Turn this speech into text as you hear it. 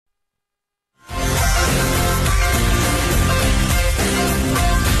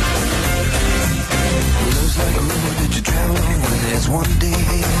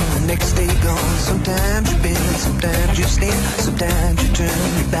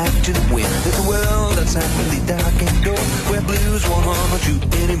back to the wind. There's a world outside really dark and cold, where blues won't haunt you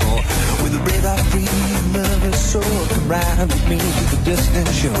anymore. With a brave heart, free lover's soul, come ride with me to the distant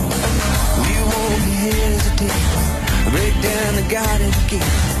shore. We won't hesitate, break down the garden gate.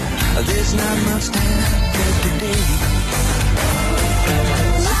 There's not much time left today.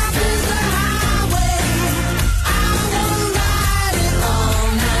 Life is a highway, I wanna ride it all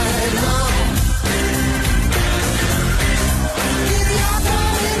night long. If you're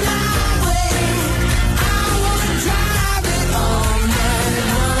going my way, I wanna drive it all night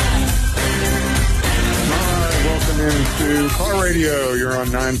long. All right, welcome into Car Radio. You're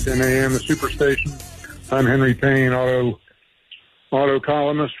on 910 AM, the Superstation. I'm Henry Payne, auto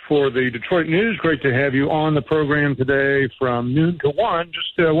columnist for the Detroit News. Great to have you on the program today from noon to 1.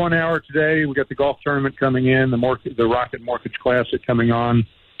 Just 1 hour today. We got the golf tournament coming in, the Rocket Mortgage Classic coming on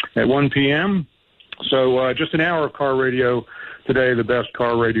at 1 p.m. So just an hour of car radio today, the best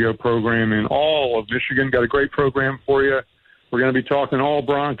car radio program in all of Michigan. Got a great program for you. We're going to be talking all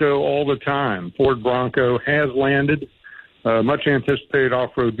Bronco all the time. Ford Bronco has landed. Much anticipated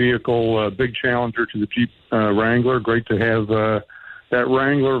off-road vehicle, big challenger to the Jeep Wrangler. Great to have that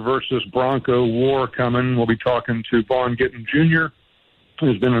Wrangler versus Bronco war coming. We'll be talking to Vaughn Gittin Jr.,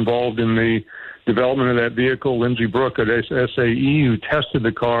 who's been involved in the development of that vehicle, Lindsey Brook at SAE, who tested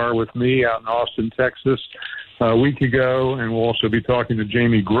the car with me out in Austin, Texas, a week ago. And we'll also be talking to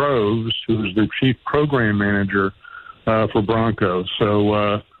Jamie Groves, who's the chief program manager for Bronco.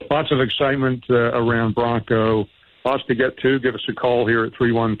 So lots of excitement around Bronco. Lots to get to. Give us a call here at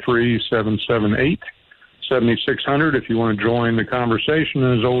 313-778-7600 if you want to join the conversation.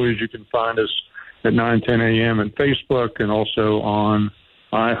 And as always, you can find us at 910 AM on Facebook and also on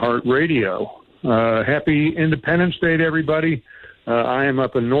iHeartRadio. Happy Independence Day to everybody. I am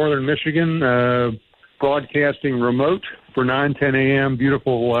up in northern Michigan, broadcasting remote for 910 AM.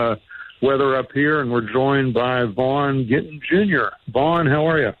 Beautiful weather up here, and we're joined by Vaughn Gittin Jr. Vaughn, how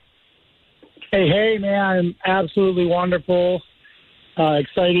are you? Hey, man, I'm absolutely wonderful.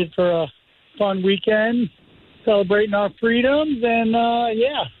 Excited for a fun weekend, celebrating our freedoms, and,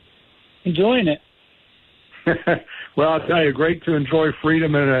 enjoying it. Well, I'll tell you, great to enjoy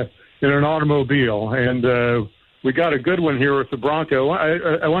freedom in an automobile, and we got a good one here with the Bronco.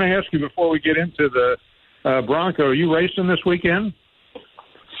 I want to ask you, before we get into the Bronco, are you racing this weekend?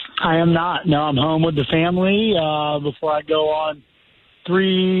 I am not. No, I'm home with the family before I go on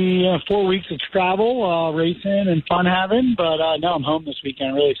 3-4 weeks of travel, racing and fun having. But no, I'm home this weekend.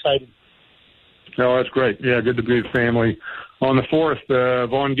 I'm really excited. Oh, that's great. Yeah, good to be with family. On the 4th,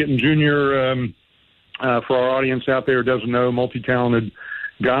 Vaughn Gittin Jr., for our audience out there who doesn't know, multi-talented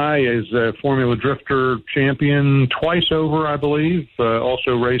guy, is a Formula Drifter champion twice over, I believe.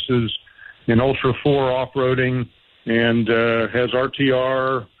 Also races in Ultra 4 off-roading and has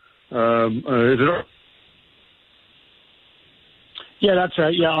RTR. Is it? Yeah, that's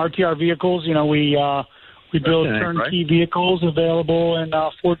right. Yeah, RTR vehicles. You know, we build turnkey vehicles available in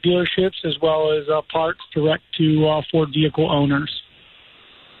Ford dealerships, as well as parts direct to Ford vehicle owners.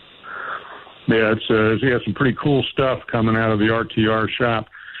 Yeah, he has some pretty cool stuff coming out of the RTR shop.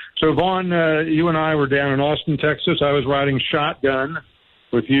 So, Vaughn, you and I were down in Austin, Texas. I was riding shotgun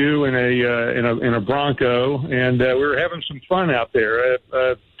with you in a Bronco, and we were having some fun out there.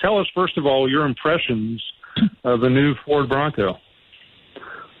 Tell us, first of all, your impressions of the new Ford Bronco.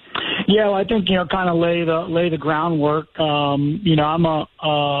 Yeah, well, I think, kind of lay the groundwork. I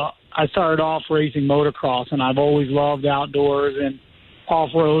started off racing motocross, and I've always loved outdoors and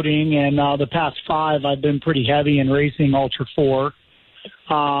off-roading, and the past 5 I've been pretty heavy in racing Ultra 4.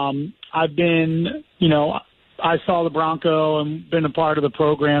 I've been, I saw the Bronco and been a part of the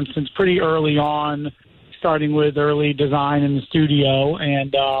program since pretty early on, starting with early design in the studio,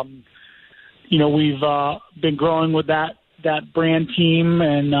 and we've been growing with that brand team,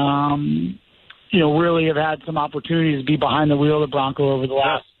 and really have had some opportunities to be behind the wheel of the Bronco over the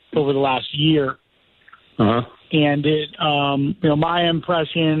last year. Uh-huh. And it, my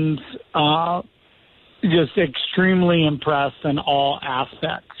impressions, just extremely impressed in all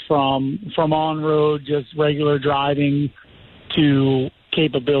aspects, from on-road, just regular driving, to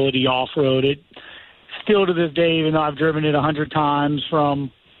capability off-road. It still, to this day, even though I've driven it 100 times,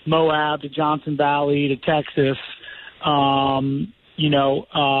 from Moab to Johnson Valley to Texas,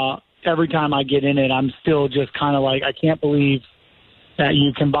 every time I get in it, I'm still just kind of like, I can't believe that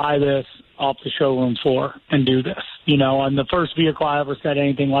you can buy this off the showroom floor and do this, and the first vehicle I ever said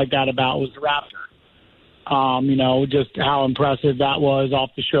anything like that about was the Raptor. Just how impressive that was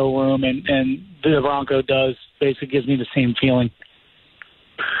off the showroom, and the Bronco basically gives me the same feeling.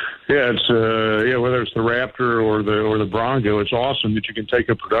 Yeah, it's whether it's the Raptor or the Bronco, it's awesome that you can take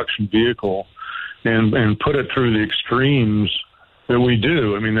a production vehicle and put it through the extremes that we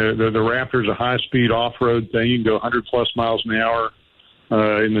do. I mean, the Raptor's a high-speed off-road thing. You can go 100-plus miles an hour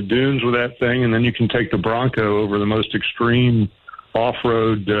in the dunes with that thing, and then you can take the Bronco over the most extreme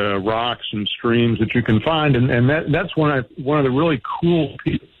off-road rocks and streams that you can find. And that's one of the really cool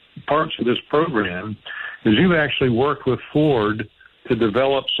parts of this program is you've actually worked with Ford to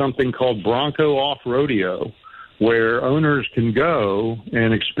develop something called Bronco Off-Rodeo, where owners can go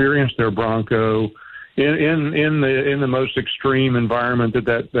and experience their Bronco in the most extreme environment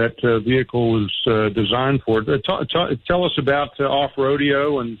that vehicle was designed for. Tell us about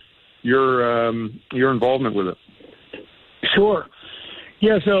Off-Rodeo and your involvement with it. Sure.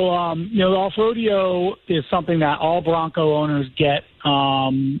 Yeah, so Off-Rodeo is something that all Bronco owners get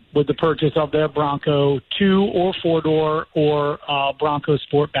with the purchase of their Bronco 2 or 4-door or Bronco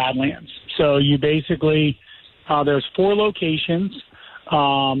Sport Badlands. So you basically, there's 4 locations,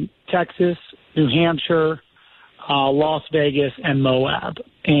 Texas, New Hampshire, Las Vegas, and Moab.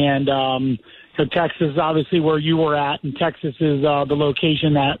 And so Texas is obviously where you were at, and Texas is the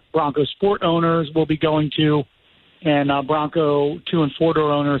location that Bronco Sport owners will be going to, and Bronco 2 and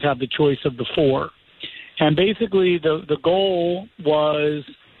 4-door owners have the choice of the 4. And basically the goal was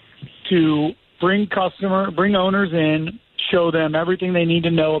to bring owners in, show them everything they need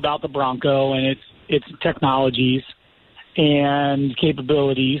to know about the Bronco and its technologies and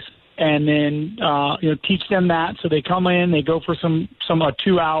capabilities, and then teach them that. So they come in, they go for some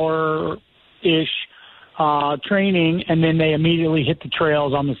 2-hour-ish training, and then they immediately hit the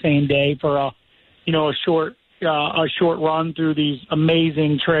trails on the same day for a short run through these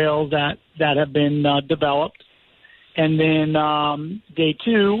amazing trails that have been developed. And then day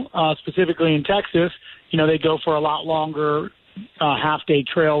 2, specifically in Texas, they go for a lot longer half-day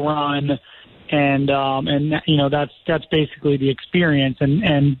trail run, and that's basically the experience.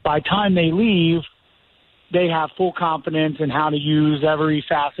 And by time they leave, they have full confidence in how to use every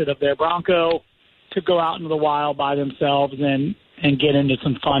facet of their Bronco to go out into the wild by themselves and get into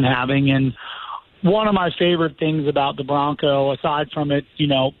some fun having. And one of my favorite things about the Bronco, aside from it,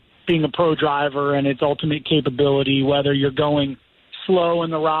 being a pro driver and its ultimate capability, whether you're going slow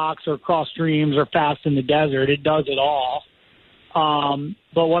in the rocks or cross streams or fast in the desert, it does it all.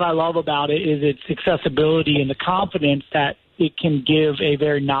 But what I love about it is its accessibility and the confidence that it can give a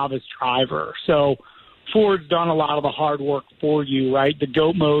very novice driver. So Ford's done a lot of the hard work for you, right? The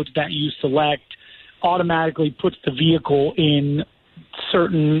GOAT modes that you select automatically puts the vehicle in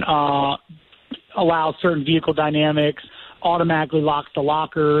certain allows certain vehicle dynamics, automatically locks the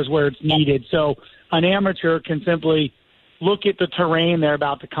lockers where it's needed. So an amateur can simply look at the terrain they're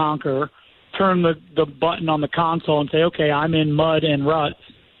about to conquer, turn the button on the console and say, okay, I'm in mud and ruts,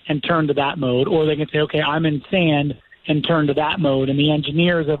 and turn to that mode. Or they can say, okay, I'm in sand, and turn to that mode. And the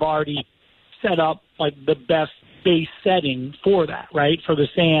engineers have already set up like the best base setting for that, right? For the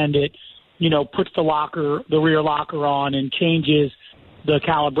sand, it, puts the rear locker on and changes the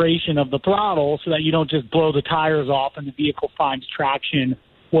calibration of the throttle so that you don't just blow the tires off and the vehicle finds traction,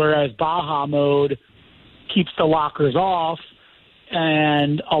 whereas Baja mode keeps the lockers off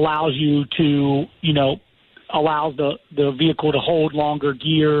and allows you to, allows the vehicle to hold longer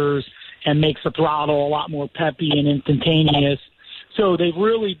gears and makes the throttle a lot more peppy and instantaneous. So they've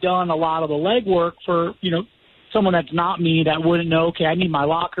really done a lot of the legwork for, someone that's not me that wouldn't know, okay, I need my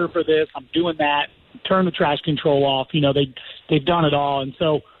locker for this, I'm doing that. Turn the traction control off. They've done it all. And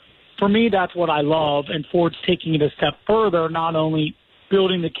so for me, that's what I love. And Ford's taking it a step further, not only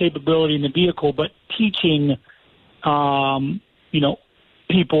building the capability in the vehicle, but teaching,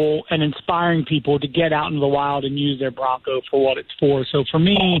 people and inspiring people to get out into the wild and use their Bronco for what it's for. So for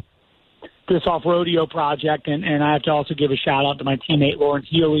me, this Off-Rodeo project, and I have to also give a shout out to my teammate Lawrence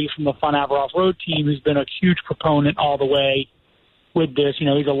Healy from the Fun Haver Off-Road team, who's been a huge proponent all the way with this.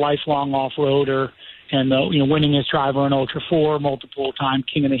 He's a lifelong off-roader and winningest driver in Ultra 4, multiple-time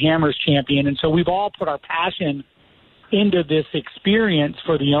King of the Hammers champion. And so we've all put our passion into this experience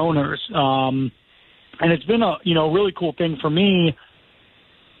for the owners. And it's been a really cool thing for me,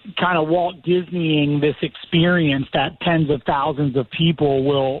 kind of Walt Disneying this experience that tens of thousands of people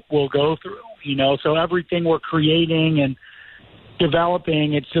will go through. So everything we're creating and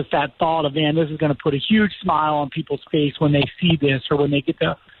developing, it's just that thought of, man, this is going to put a huge smile on people's face when they see this or when they get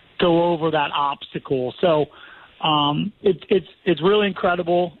to go over that obstacle. So it's really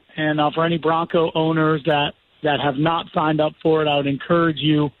incredible. And for any Bronco owners that have not signed up for it, I would encourage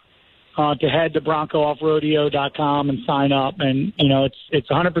you to head to BroncoOffRodeo.com and sign up. And, it's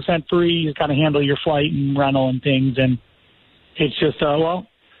 100% free. You just got to handle your flight and rental and things. And it's just,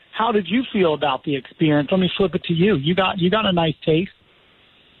 how did you feel about the experience? Let me flip it to you. You got a nice taste.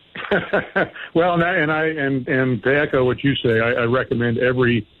 Well, and to echo what you say, I recommend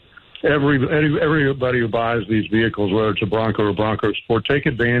everybody who buys these vehicles, whether it's a Bronco or Bronco Sport, take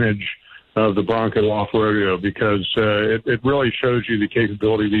advantage of the Bronco Off-Rodeo because it really shows you the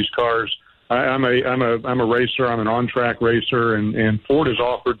capability of these cars. I'm a racer. I'm an on-track racer, and Ford has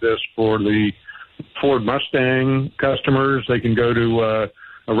offered this for the Ford Mustang customers. They can go to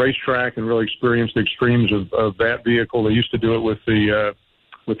a racetrack and really experience the extremes of that vehicle. They used to do it with the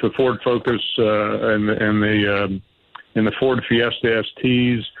Ford Focus and the Ford Fiesta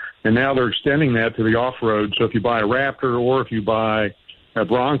STs, and now they're extending that to the off-road. So if you buy a Raptor or if you buy a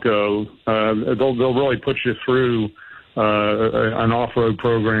Bronco, they'll really put you through an off-road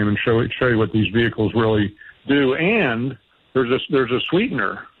program and show you what these vehicles really do. And there's a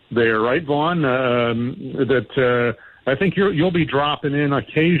sweetener there, right, Vaughn? That I think you'll be dropping in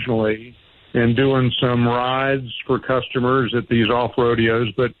occasionally and doing some rides for customers at these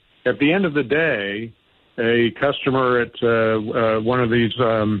off-rodeos. But at the end of the day, a customer at one of these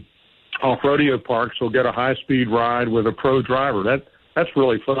off-rodeo parks will get a high-speed ride with a pro driver. That's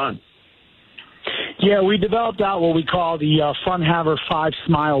really fun. Yeah, we developed out what we call the Fun Haver 5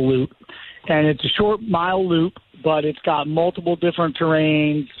 Smile Loop. And it's a short mile loop, but it's got multiple different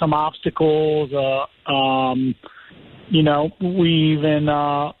terrains, some obstacles. We even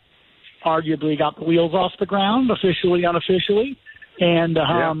arguably got the wheels off the ground, officially, unofficially. And,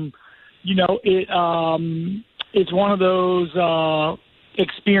 it's one of those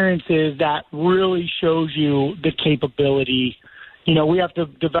experiences that really shows you the capability. We have to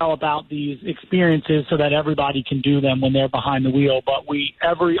develop out these experiences so that everybody can do them when they're behind the wheel. But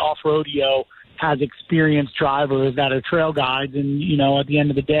every off-rodeo has experienced drivers that are trail guides. And, at the end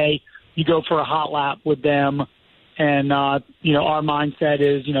of the day, you go for a hot lap with them. And, our mindset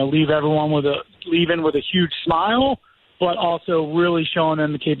is, leave in with a huge smile, but also really showing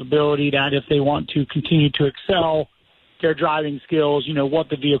them the capability that if they want to continue to excel their driving skills, what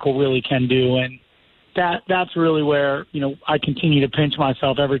the vehicle really can do. And that's really where, I continue to pinch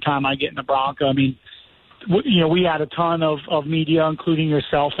myself every time I get in a Bronco. I mean, we had a ton of media, including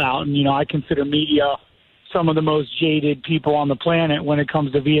yourself, out. And, I consider media some of the most jaded people on the planet when it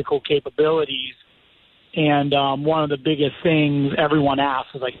comes to vehicle capabilities. And one of the biggest things everyone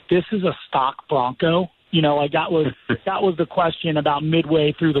asks is, like, this is a stock Bronco? That was the question about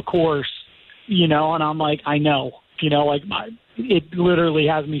midway through the course, and I'm like, I know. It literally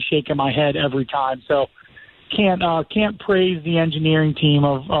has me shaking my head every time. So can't praise the engineering team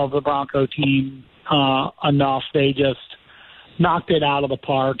of the Bronco team enough. They just knocked it out of the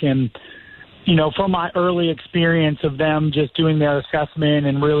park. And, from my early experience of them just doing their assessment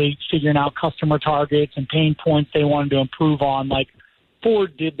and really figuring out customer targets and pain points they wanted to improve on, like,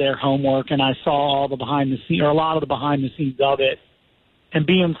 Ford did their homework, and I saw all the behind the scenes, or a lot of the behind the scenes of it. And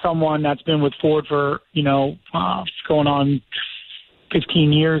being someone that's been with Ford for, going on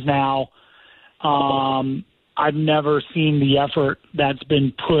 15 years now, I've never seen the effort that's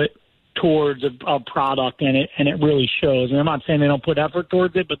been put towards a product, and it really shows. And I'm not saying they don't put effort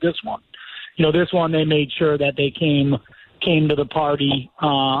towards it, but this one, they made sure that they came to the party,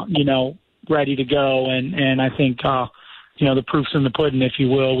 ready to go. And I think, the proof's in the pudding, if you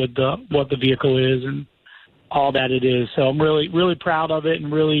will, with what the vehicle is and all that it is. So I'm really, really proud of it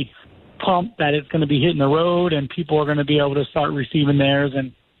and really pumped that it's going to be hitting the road and people are going to be able to start receiving theirs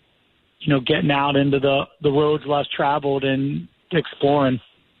and, getting out into the roads less traveled and exploring.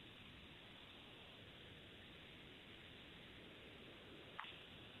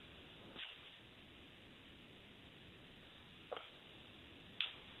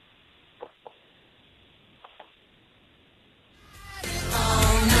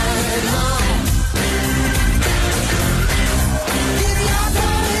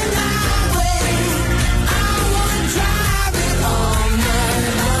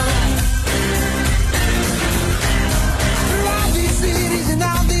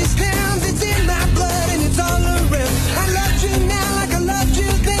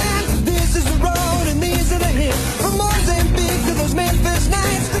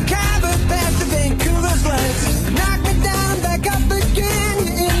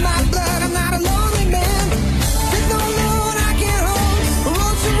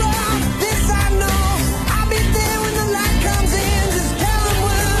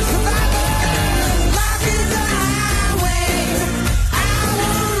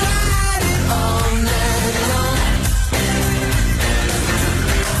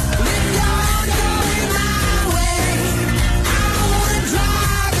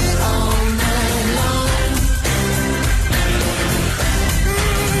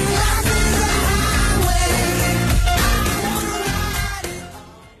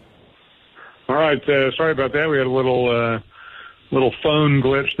 All right. Sorry about that. We had a little phone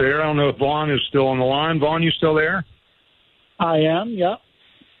glitch there. I don't know if Vaughn is still on the line. Vaughn, you still there? I am. Yep.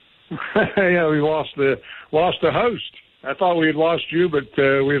 Yeah, we lost the host. I thought we had lost you, but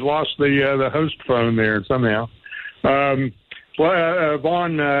we had lost the host phone there somehow.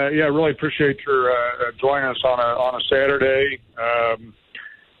 Vaughn, really appreciate your joining us on a Saturday.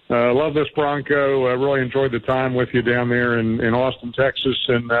 Love this Bronco. Really enjoyed the time with you down there in Austin, Texas,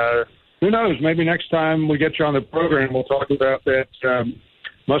 and who knows? Maybe next time we get you on the program, we'll talk about that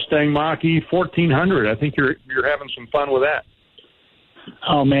Mustang Mach-E 1400. I think you're having some fun with that.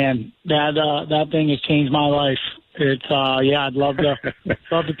 Oh man, that thing has changed my life. It's I'd love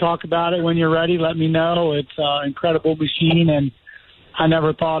to talk about it when you're ready. Let me know. It's an incredible machine, and I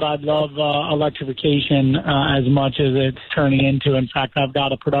never thought I'd love electrification as much as it's turning into. In fact, I've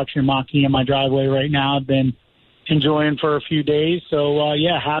got a production Mach-E in my driveway right now. I've been enjoying for a few days. So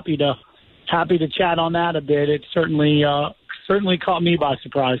happy to chat on that a bit. It certainly caught me by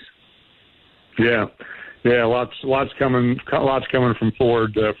surprise. Yeah, lots coming from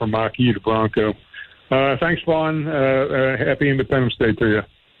Ford from Mach-E to Bronco. Thanks, Vaughn. Happy Independence Day to you.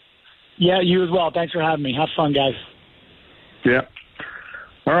 Yeah, you as well. Thanks for having me. Have fun, guys. Yeah.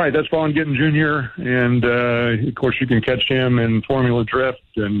 All right, that's Vaughn Gittin Jr., and of course you can catch him in Formula Drift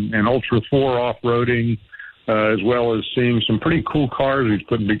and Ultra 4 off-roading, as well as seeing some pretty cool cars he's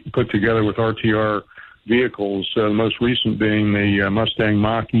put together with RTR vehicles, the most recent being the Mustang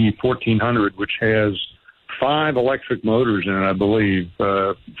Mach-E 1400, which has 5 electric motors in it, I believe.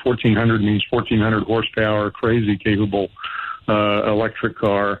 1400 means 1400 horsepower, crazy capable electric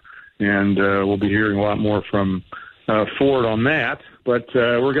car, and we'll be hearing a lot more from Ford on that. But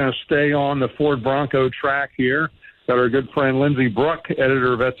we're going to stay on the Ford Bronco track here. Got our good friend Lindsey Brook,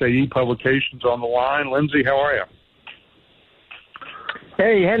 editor of SAE Publications, on the line. Lindsey, how are you?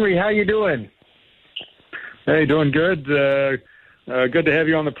 Hey, Henry, how you doing? Hey, doing good. Good to have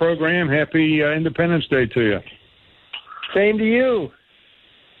you on the program. Happy Independence Day to you. Same to you.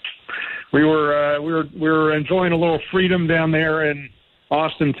 We were enjoying a little freedom down there in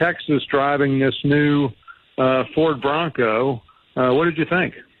Austin, Texas, driving this new Ford Bronco. What did you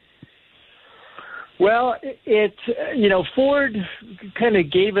think? Well, Ford kind of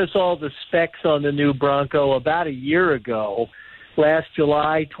gave us all the specs on the new Bronco about a year ago, last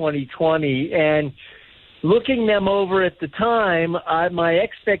July 2020, and looking them over at the time, my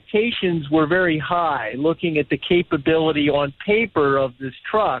expectations were very high, looking at the capability on paper of this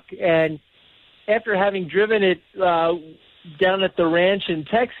truck. And after having driven it down at the ranch in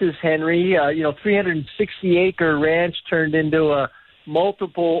Texas, Henry, 360-acre ranch turned into a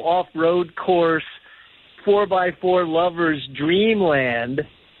multiple off-road course, 4x4 lover's dreamland.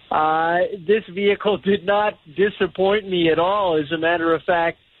 This vehicle did not disappoint me at all. As a matter of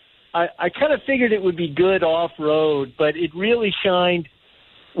fact, I kind of figured it would be good off-road, but it really shined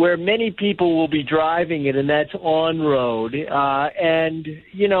where many people will be driving it, and that's on-road.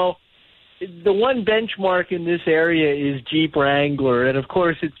 The one benchmark in this area is Jeep Wrangler, and of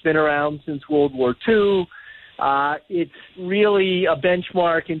course it's been around since World War II. It's really a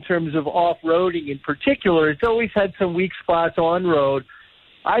benchmark in terms of off-roading in particular. It's always had some weak spots on-road.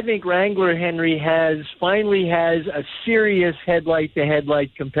 I think Wrangler, Henry, finally has a serious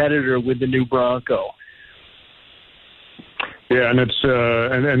headlight-to-headlight competitor with the new Bronco. Yeah, and it's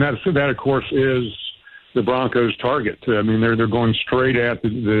that of course is the Bronco's target. I mean, they're going straight at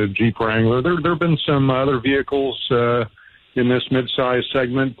the Jeep Wrangler. There have been some other vehicles in this midsize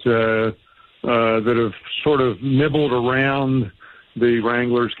segment that have sort of nibbled around the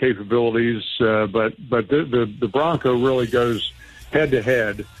Wrangler's capabilities, but the Bronco really goes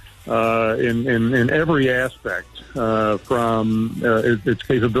head-to-head in every aspect, from its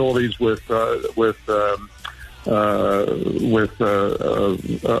capabilities with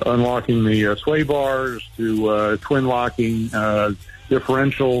unlocking the sway bars to twin locking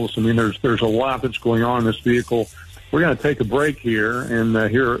differentials. I mean, there's a lot that's going on in this vehicle. We're going to take a break here and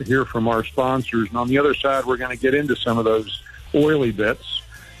hear from our sponsors, and on the other side, we're going to get into some of those oily bits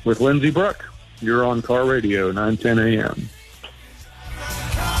with Lindsey Brook. You're on Car Radio, 910 AM.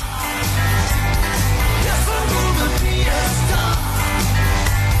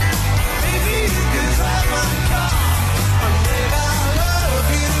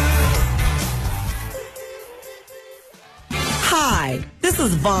 Hi, this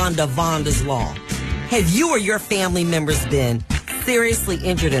is Vonda's Law. Have you or your family members been seriously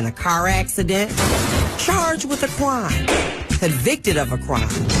injured in a car accident? Charged with a crime? Convicted of a crime?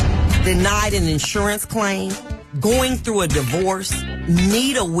 Denied an insurance claim? Going through a divorce?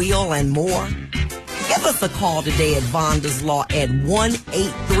 Need a will and more? Get Give us a call today at Vonda's Law at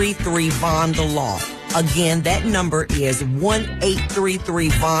 1-833-VONDA-LAW. Again, that number is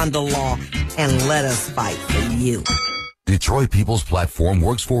 1-833-VONDA-LAW, and let us fight for you. Detroit People's Platform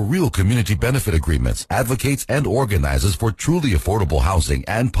works for real community benefit agreements, advocates and organizes for truly affordable housing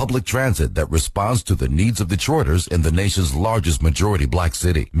and public transit that responds to the needs of Detroiters in the nation's largest majority black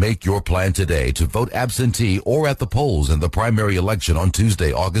city. Make your plan today to vote absentee or at the polls in the primary election on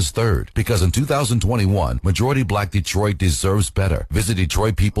Tuesday, August 3rd. Because in 2021, majority black Detroit deserves better. Visit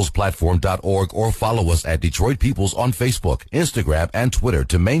DetroitPeoplesPlatform.org or follow us at Detroit Peoples on Facebook, Instagram, and Twitter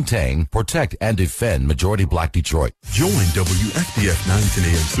to maintain, protect, and defend majority black Detroit. Join WFDF 910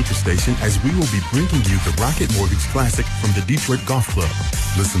 AM Superstation as we will be bringing you the Rocket Mortgage Classic from the Detroit Golf Club.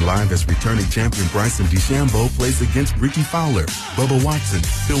 Listen live as returning champion Bryson DeChambeau plays against Ricky Fowler, Bubba Watson,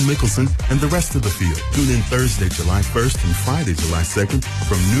 Phil Mickelson, and the rest of the field. Tune in Thursday, July 1st and Friday, July 2nd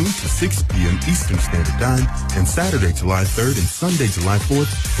from noon to 6 p.m. Eastern Standard Time, and Saturday, July 3rd and Sunday, July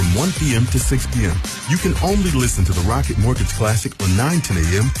 4th from 1 p.m. to 6 p.m. You can only listen to the Rocket Mortgage Classic on 910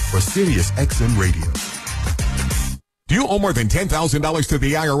 AM or Sirius XM Radio. Do you owe more than $10,000 to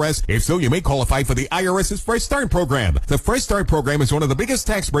the IRS? If so, you may qualify for the IRS's Fresh Start program. The Fresh Start program is one of the biggest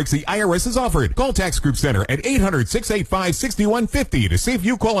tax breaks the IRS has offered. Call Tax Group Center at 800-685-6150 to see if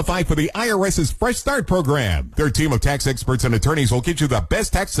you qualify for the IRS's Fresh Start program. Their team of tax experts and attorneys will get you the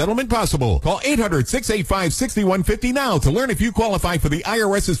best tax settlement possible. Call 800-685-6150 now to learn if you qualify for the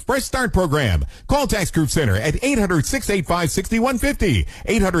IRS's Fresh Start program. Call Tax Group Center at 800-685-6150.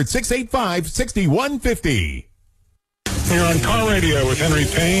 800-685-6150. You're on Car Radio with Henry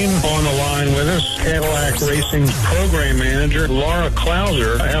Payne. On the line with us, Cadillac Racing's program manager, Laura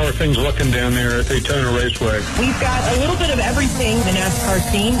Klauser. How are things looking down there at Daytona Raceway? We've got a little bit of everything. The NASCAR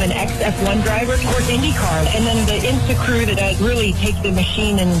scene, an ex-F1 driver, of course, IndyCar, and then the Insta crew that really take the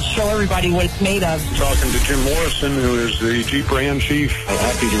machine and show everybody what it's made of. Talking to Jim Morrison, who is the Jeep brand chief. I'm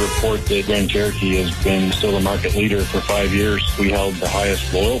happy to report that Grand Cherokee has been still the market leader for 5 years. We held the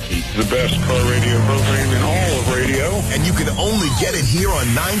highest loyalty. The best car radio program in all of radio. And you can only get it here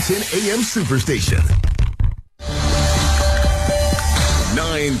on 910 AM Superstation.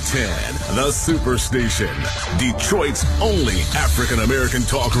 910, the Superstation. Detroit's only African-American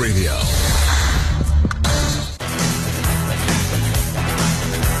talk radio.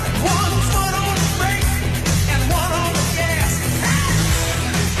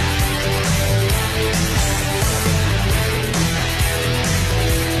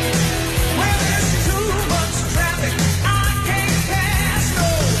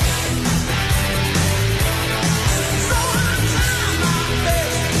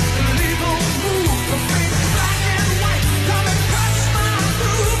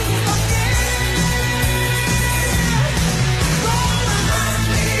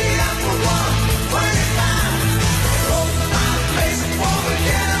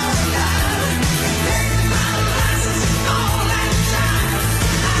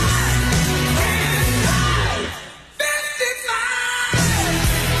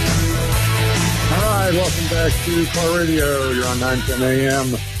 Back to Car Radio. You're on 910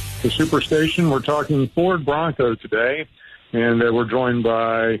 AM, the Superstation. We're talking Ford Bronco today, and we're joined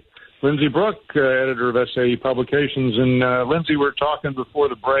by Lindsay Brooke, editor of SAE Publications. And Lindsay, we were talking before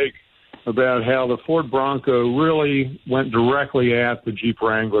the break about how the Ford Bronco really went directly at the Jeep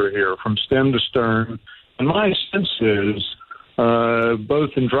Wrangler here, from stem to stern. And my sense is,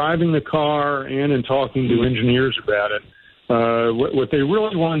 both in driving the car and in talking to engineers about it, what they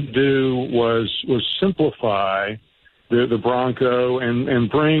really wanted to do was simplify the Bronco and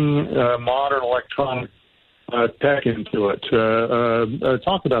bring modern electronic tech into it.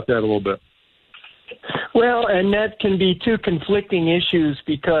 Talk about that a little bit. Well, and that can be two conflicting issues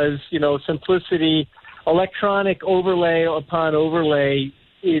because, simplicity, electronic overlay upon overlay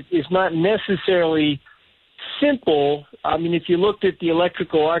is not necessarily simple. I mean, if you looked at the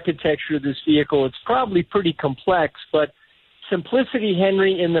electrical architecture of this vehicle, it's probably pretty complex, but simplicity,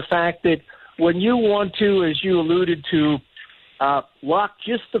 Henry, in the fact that when you want to, as you alluded to, lock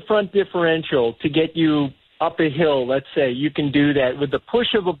just the front differential to get you up a hill, let's say, you can do that with the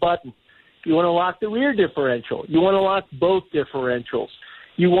push of a button. You want to lock the rear differential. You want to lock both differentials.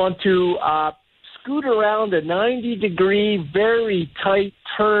 You want to scoot around a 90-degree, very tight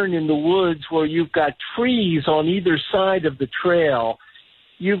turn in the woods where you've got trees on either side of the trail.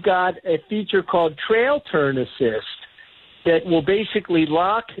 You've got a feature called Trail Turn Assist that will basically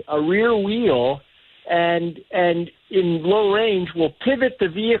lock a rear wheel and in low range will pivot the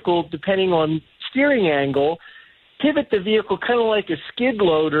vehicle depending on steering angle, pivot the vehicle kind of like a skid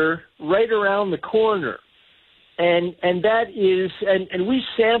loader right around the corner. And that is, and we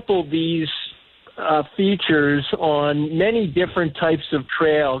sampled these features on many different types of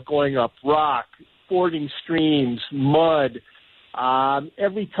trail, going up rock, fording streams, mud,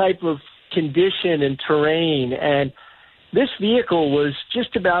 every type of condition and terrain. And this vehicle was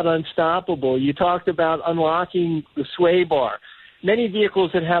just about unstoppable. You talked about unlocking the sway bar. Many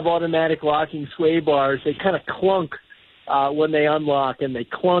vehicles that have automatic locking sway bars, they kind of clunk when they unlock, and they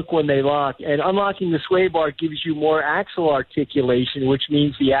clunk when they lock. And unlocking the sway bar gives you more axle articulation, which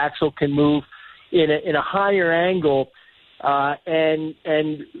means the axle can move in a higher angle, and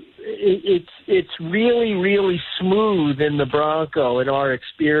it's really, really smooth in the Bronco in our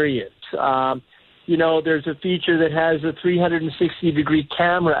experience. There's a feature that has a 360-degree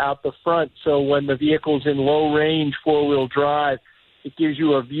camera out the front, so when the vehicle's in low-range four-wheel drive, it gives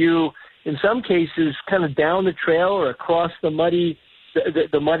you a view, in some cases, kind of down the trail or across the muddy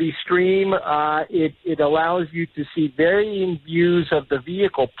stream. It allows you to see varying views of the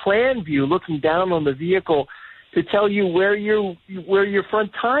vehicle, plan view, looking down on the vehicle to tell you where your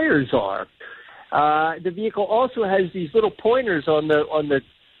front tires are. The vehicle also has these little pointers on the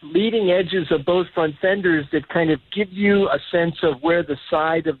leading edges of both front fenders that kind of give you a sense of where the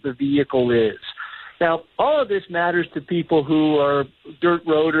side of the vehicle is. Now, all of this matters to people who are dirt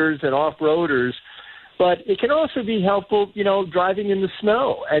roaders and off-roaders, but it can also be helpful, driving in the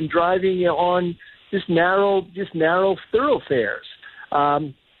snow and driving on just narrow thoroughfares.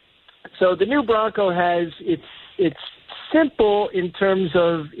 So the new Bronco it's simple in terms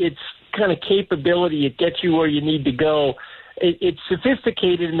of its kind of capability. It gets you where you need to go. It's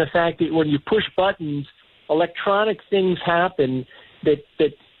sophisticated in the fact that when you push buttons, electronic things happen that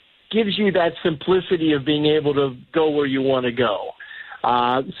gives you that simplicity of being able to go where you want to go.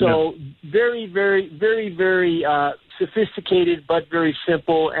 Very, very, very, very sophisticated, but very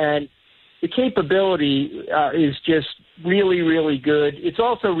simple, and the capability is just really, really good. It's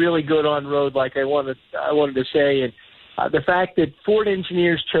also really good on road, like I wanted to say, and the fact that Ford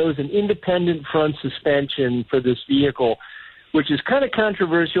engineers chose an independent front suspension for this vehicle, which is kind of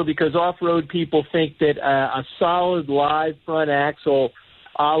controversial because off-road people think that a solid live front axle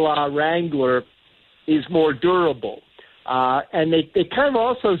a la Wrangler is more durable. And they kind of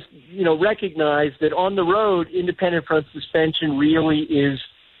also, recognize that on the road, independent front suspension really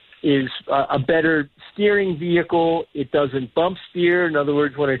is a better steering vehicle. It doesn't bump steer. In other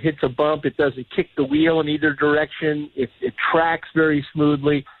words, when it hits a bump, it doesn't kick the wheel in either direction. It tracks very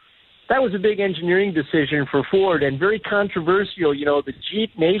smoothly. That was a big engineering decision for Ford and very controversial. The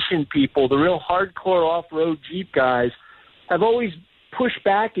Jeep Nation people, the real hardcore off-road Jeep guys, have always pushed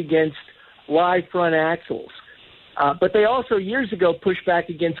back against live front axles. But they also years ago pushed back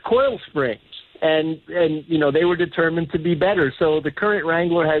against coil springs, and they were determined to be better. So the current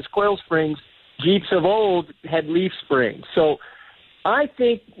Wrangler has coil springs. Jeeps of old had leaf springs. So I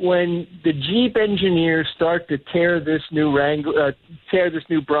think when the Jeep engineers start to tear this new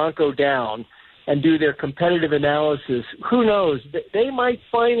Bronco down and do their competitive analysis, who knows? They might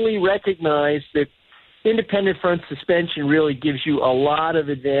finally recognize that independent front suspension really gives you a lot of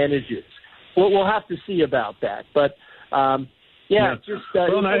advantages. We'll have to see about that. But, I think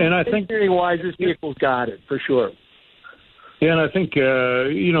engineering-wise, this vehicle's got it, for sure. Yeah, and I think,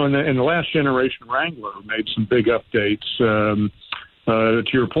 in the last generation, Wrangler made some big updates. To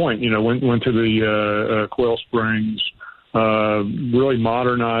your point, went to the coil springs, really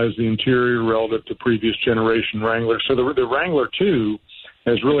modernized the interior relative to previous generation Wrangler. So the Wrangler 2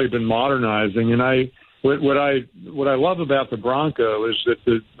 has really been modernizing, and What I love about the Bronco is that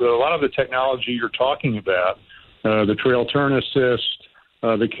a lot of the technology you're talking about, the trail turn assist,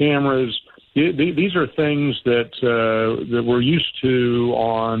 the cameras, these are things that we're used to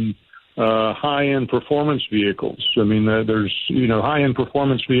on high-end performance vehicles. I mean, there's high-end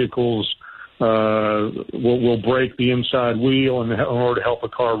performance vehicles will break the inside wheel in order to help a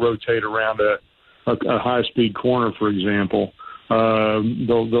car rotate around a high-speed corner, for example.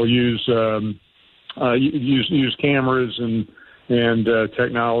 They'll use cameras and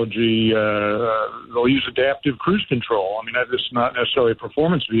technology. They'll use adaptive cruise control. I mean, that's not necessarily a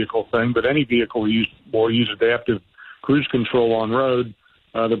performance vehicle thing, but any vehicle will use adaptive cruise control on road.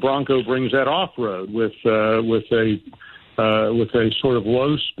 The Bronco brings that off road with a sort of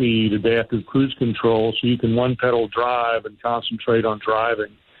low speed adaptive cruise control, so you can one pedal drive and concentrate on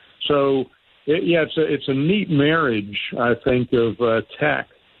driving. So it's a neat marriage, I think, of tech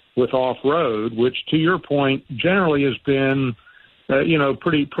with off-road, which, to your point, generally has been,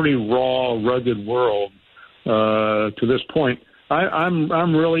 pretty raw, rugged world to this point.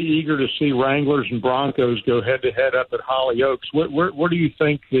 I'm really eager to see Wranglers and Broncos go head-to-head up at Hollyoaks. Where do you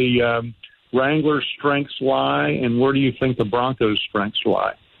think the Wrangler's strengths lie, and where do you think the Broncos' strengths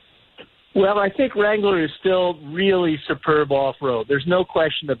lie? Well, I think Wrangler is still really superb off-road. There's no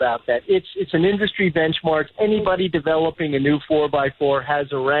question about that. It's an industry benchmark. Anybody developing a new 4x4 has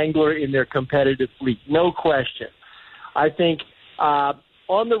a Wrangler in their competitive fleet, no question. I think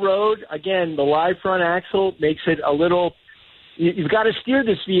on the road, again, the live front axle makes it a little – you've got to steer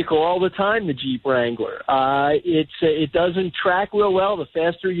this vehicle all the time, the Jeep Wrangler. It doesn't track real well. The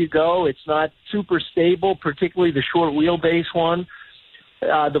faster you go, it's not super stable, particularly the short wheelbase one.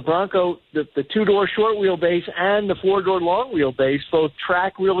 The Bronco, the two-door short wheelbase and the four-door long wheelbase both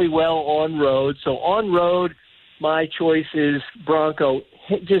track really well on road. So on road, my choice is Bronco,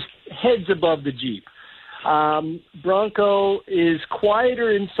 just heads above the Jeep. Bronco is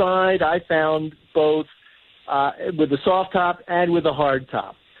quieter inside, I found, both with the soft top and with the hard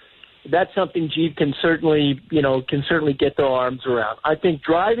top. That's something Jeep can certainly get their arms around. I think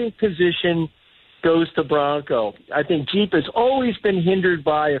driving position goes to Bronco. I think Jeep has always been hindered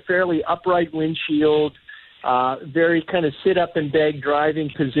by a fairly upright windshield, very kind of sit-up-and-beg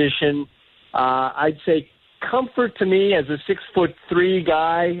driving position. I'd say comfort to me as a 6'3"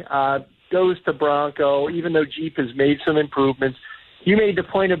 guy goes to Bronco, even though Jeep has made some improvements. You made the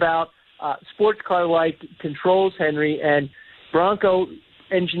point about sports car-like controls, Henry, and Bronco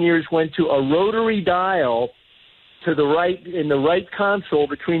engineers went to a rotary dial to the right, in the right console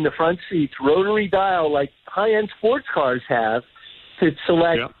between the front seats, rotary dial like high-end sports cars have, to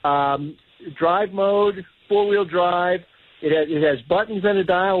select drive mode, four-wheel drive. It has buttons and a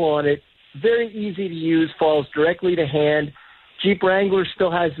dial on it. Very easy to use, falls directly to hand. Jeep Wrangler still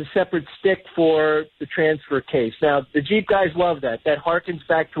has a separate stick for the transfer case. Now, the Jeep guys love that. That harkens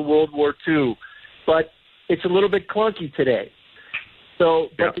back to World War II. But it's a little bit clunky today. So,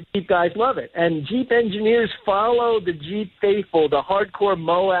 but the Jeep guys love it. And Jeep engineers follow the Jeep faithful, the hardcore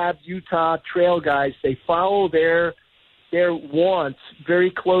Moab, Utah trail guys. They follow their wants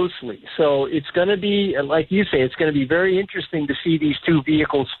very closely. So it's going to be, like you say, it's going to be very interesting to see these two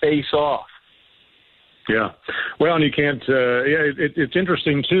vehicles face off. Yeah. Well, and you can't, it's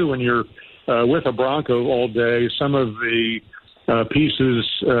interesting, too, when you're with a Bronco all day, some of the pieces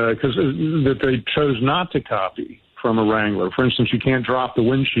that they chose not to copy from a Wrangler. For instance, you can't drop the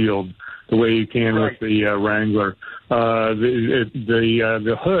windshield the way you can with the Wrangler.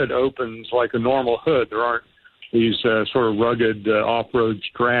 The hood opens like a normal hood. There aren't these sort of rugged off-road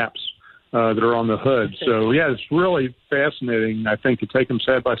straps that are on the hood. So, yeah, it's really fascinating, I think, to take them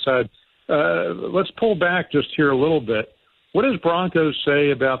side by side. Let's pull back just here a little bit. What does Bronco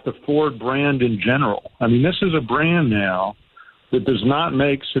say about the Ford brand in general? I mean, this is a brand now that does not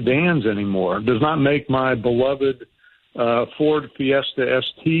make sedans anymore, does not make my beloved Ford Fiesta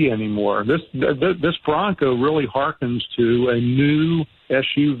ST anymore. This Bronco really harkens to a new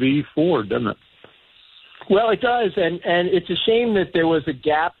SUV Ford, doesn't it? Well, it does, and it's a shame that there was a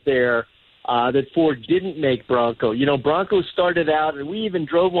gap there that Ford didn't make Bronco. You know, Bronco started out, and we even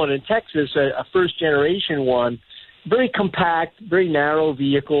drove one in Texas, a first-generation one, very compact, very narrow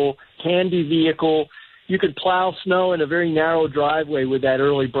vehicle, handy vehicle. You could plow snow in a very narrow driveway with that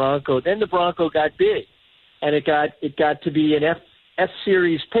early Bronco. Then the Bronco got big, and it got to be an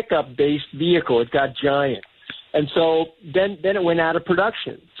F-Series pickup-based vehicle. It got giant. And so then it went out of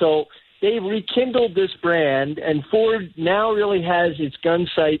production. So they've rekindled this brand, and Ford now really has its gun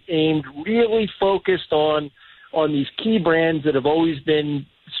sight aimed, really focused on these key brands that have always been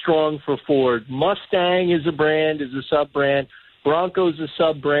strong for Ford. Mustang is a brand, is a sub-brand. Bronco's a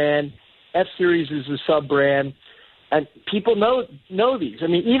sub-brand. F-Series is a sub-brand. And people know these. I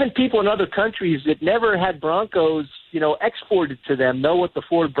mean, even people in other countries that never had Broncos, exported to them know what the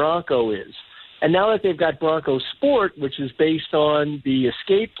Ford Bronco is. And now that they've got Bronco Sport, which is based on the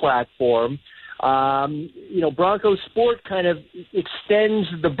Escape platform, Bronco Sport kind of extends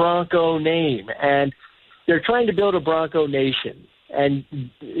the Bronco name. And they're trying to build a Bronco nation. And,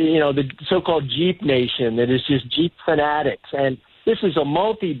 the so-called Jeep nation that is just Jeep fanatics. And this is a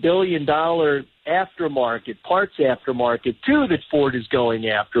multi-billion-dollar parts aftermarket, too, that Ford is going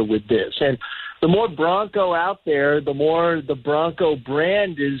after with this. And the more Bronco out there, the more the Bronco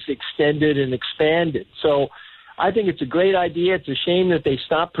brand is extended and expanded. So I think it's a great idea. It's a shame that they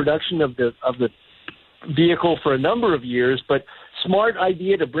stopped production of the vehicle for a number of years, but smart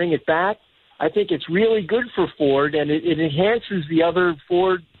idea to bring it back. I think it's really good for Ford, and it enhances the other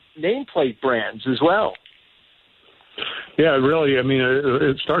Ford nameplate brands as well. Yeah, really. I mean,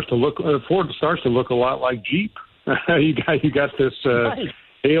 it starts to look Ford starts to look a lot like Jeep. you got this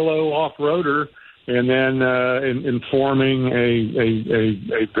Halo off-roader, and then informing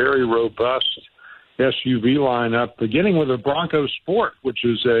a very robust SUV lineup, beginning with a Bronco Sport, which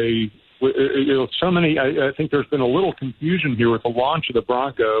is I think there's been a little confusion here with the launch of the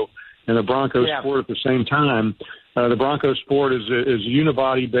Bronco and the Bronco Sport at the same time. The Bronco Sport is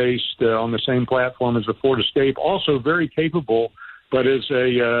unibody based on the same platform as the Ford Escape, also very capable, but is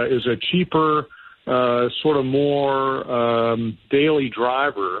a cheaper, sort of more daily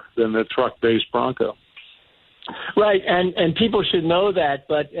driver than the truck-based Bronco. Right, and people should know that,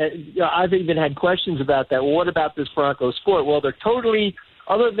 but I've even had questions about that. Well, what about this Bronco Sport? Well, they're totally,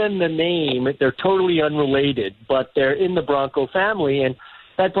 other than the name, they're totally unrelated, but they're in the Bronco family, and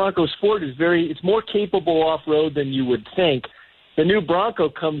that Bronco Sport is it's more capable off-road than you would think. The new Bronco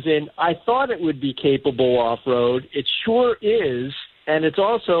comes in, I thought it would be capable off-road. It sure is, and it's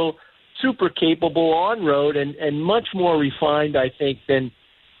also super capable on-road and much more refined, I think, than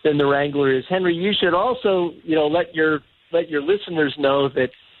the Wrangler is. Henry, you should also, let your listeners know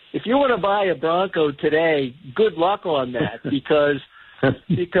that if you want to buy a Bronco today, good luck on that because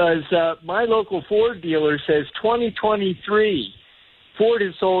my local Ford dealer says 2023, Ford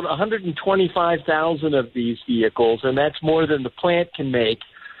has sold 125,000 of these vehicles, and that's more than the plant can make.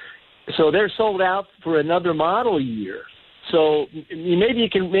 So they're sold out for another model year. So maybe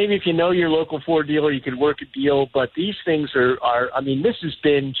if you know your local Ford dealer, you could work a deal. But these things are this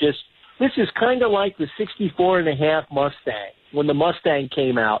is kind of like the 64.5 Mustang when the Mustang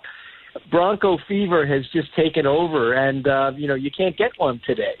came out. Bronco fever has just taken over, and you can't get one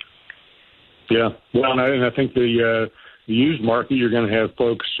today. Yeah, well, and I think the used market, you're going to have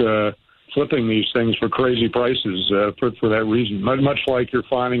folks flipping these things for crazy prices for that reason. Much like you're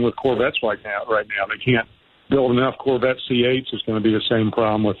finding with Corvettes right now, they can't build enough Corvette C8s. It's going to be the same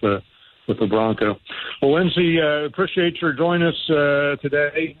problem with the Bronco. Well, Lindsay, appreciate your joining us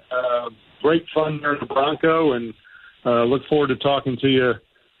today. Great fun there at the Bronco, and look forward to talking to you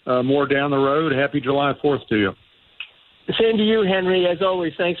more down the road. Happy July 4th to you. Same to you, Henry. As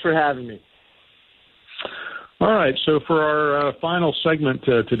always, thanks for having me. All right, so for our final segment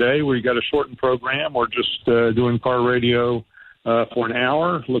today, we got a shortened program. We're just doing Car Radio for an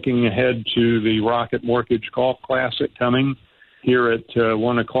hour, looking ahead to the Rocket Mortgage Golf Classic coming here at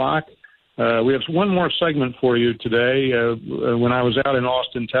 1 o'clock. We have one more segment for you today. When I was out in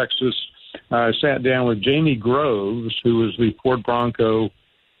Austin, Texas, I sat down with Jamie Groves, who is the Ford Bronco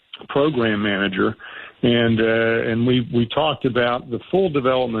program manager, and we talked about the full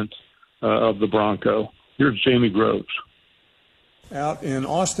development of the Bronco. Here's Jamie Groves. Out in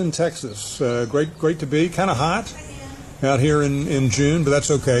Austin, Texas. Great to be. Kind of hot out here in June, but that's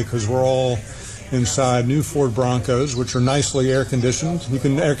okay because we're all inside new Ford Broncos, which are nicely air-conditioned. You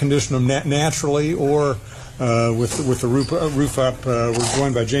can air-condition them naturally or with the roof up. We're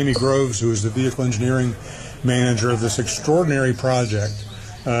joined by Jamie Groves, who is the vehicle engineering manager of this extraordinary project.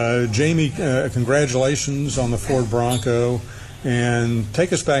 Jamie, congratulations on the Ford Bronco. And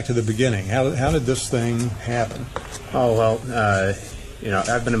take us back to the beginning. How did this thing happen? Oh, well,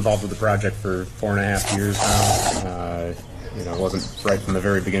 I've been involved with the project for 4.5 years now. It wasn't right from the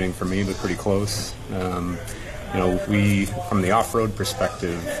very beginning for me, but pretty close. We, from the off-road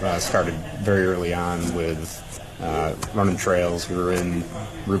perspective, started very early on with running trails. We were in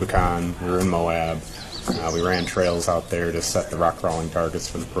Rubicon, we were in Moab. We ran trails out there to set the rock crawling targets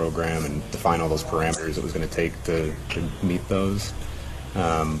for the program and define all those parameters it was going to take to meet those.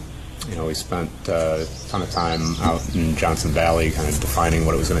 We spent a ton of time out in Johnson Valley kind of defining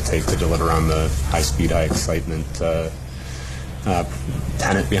what it was going to take to deliver on the high-speed, high-excitement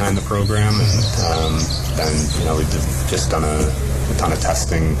tenet behind the program. And then, we've just done a ton of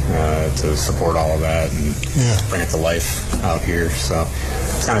testing to support all of that and bring it to life out here. So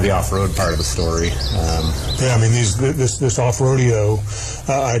it's kind of the off-road part of the story. This off-rodeo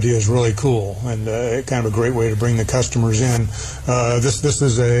idea is really cool and kind of a great way to bring the customers in. This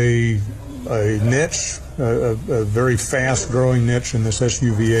is a niche, a very fast-growing niche in this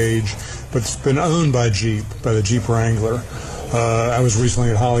SUV age, but it's been owned by Jeep, by the Jeep Wrangler. I was recently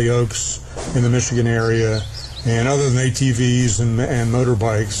at Hollyoaks in the Michigan area, and other than ATVs and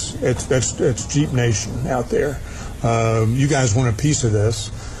motorbikes, it's Jeep Nation out there. You guys want a piece of this.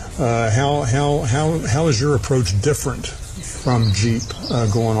 How is your approach different from Jeep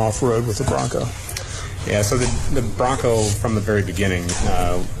going off-road with the Bronco? Yeah, so the Bronco from the very beginning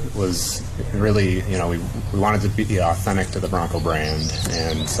was really, we wanted to be authentic to the Bronco brand,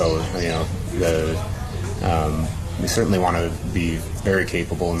 and so, we certainly want to be very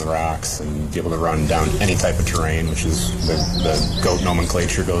capable in the rocks and be able to run down any type of terrain, which is the GOAT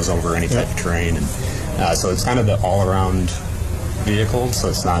nomenclature goes over any type of terrain. And so it's kind of the all-around vehicle, so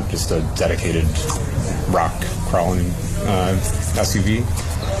it's not just a dedicated rock crawling SUV.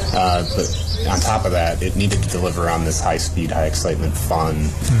 But on top of that, it needed to deliver on this high speed, high excitement, fun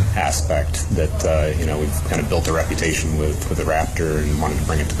aspect that we've kind of built a reputation with the Raptor and wanted to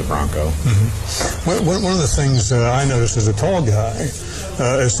bring it to the Bronco. One of the things I noticed as a tall guy,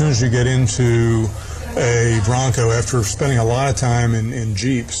 as soon as you get into a Bronco, after spending a lot of time in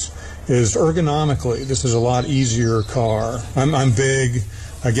Jeeps, is ergonomically, this is a lot easier car. I'm big.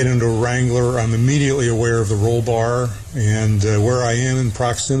 I get into a Wrangler, I'm immediately aware of the roll bar and where I am in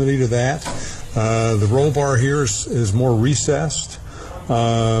proximity to that. The roll bar here is more recessed. You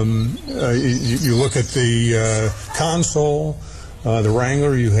look at the console, the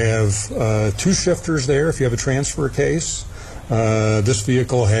Wrangler, you have 2 shifters there if you have a transfer case. This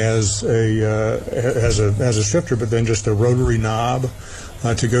vehicle has a shifter, but then just a rotary knob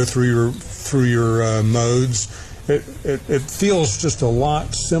to go through your modes. It feels just a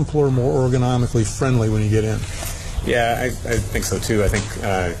lot simpler, more ergonomically friendly when you get in. Yeah, I think so too. I think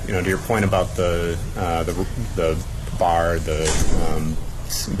to your point about the bar,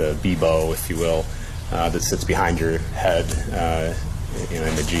 the B-bow, if you will, that sits behind your head,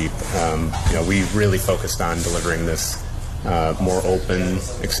 in the Jeep. We really focused on delivering this more open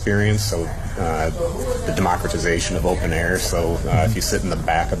experience, so the democratization of open air. So if you sit in the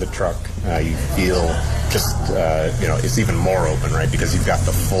back of the truck, you feel just it's even more open, right? Because you've got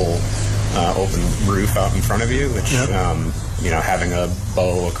the full open roof out in front of you, which having a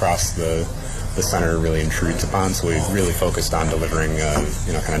bow across the center really intrudes upon. So we've really focused on delivering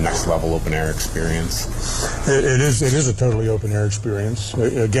kind of next level open air experience. It is a totally open air experience.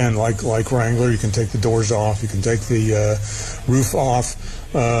 Again, like Wrangler, you can take the doors off, you can take the roof off.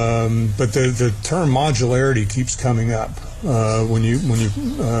 But the term modularity keeps coming up when you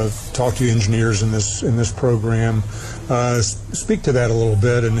talk to engineers in this program. Speak to that a little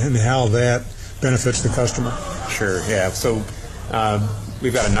bit and how that benefits the customer. Sure. Yeah. So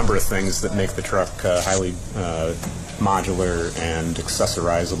we've got a number of things that make the truck highly modular and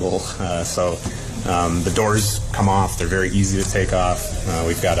accessorizable. So the doors come off; they're very easy to take off.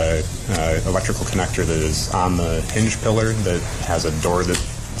 We've got a electrical connector that is on the hinge pillar that has a door that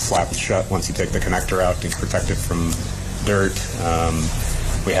slaps shut once you take the connector out to protect it from dirt.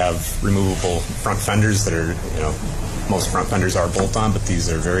 We have removable front fenders that are, most front fenders are bolt-on, but these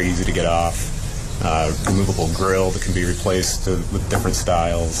are very easy to get off. Removable grill that can be replaced with different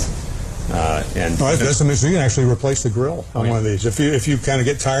styles. That's amazing. So you can actually replace the grill on one of these. If you kind of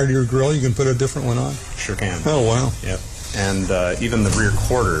get tired of your grill, you can put a different one on. Sure can. Oh, wow. Yep. And even the rear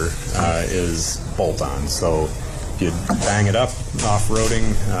quarter is bolt-on. So if you bang it up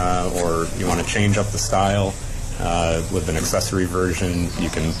off-roading or you want to change up the style with an accessory version, you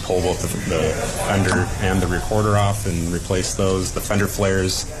can pull both the fender and the rear quarter off and replace those. The fender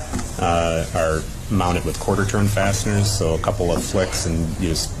flares are mounted with quarter-turn fasteners, so a couple of flicks and you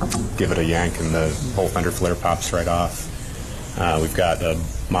just give it a yank and the whole fender flare pops right off. We've got a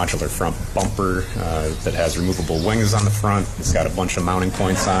modular front bumper that has removable wings on the front. It's got a bunch of mounting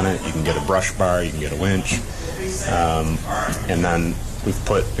points on it. You can get a brush bar, you can get a winch. And then we've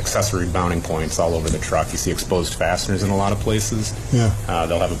put accessory mounting points all over the truck. You see exposed fasteners in a lot of places. Yeah.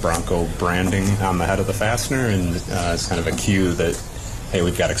 They'll have a Bronco branding on the head of the fastener, and it's kind of a cue that, hey,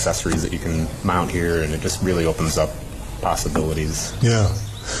 we've got accessories that you can mount here, and it just really opens up possibilities. Yeah.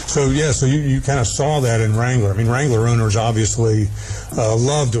 So you kind of saw that in Wrangler. I mean, Wrangler owners obviously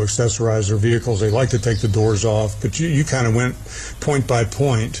love to accessorize their vehicles. They like to take the doors off, but you kind of went point by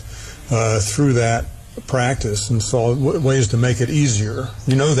point through that practice and saw ways to make it easier.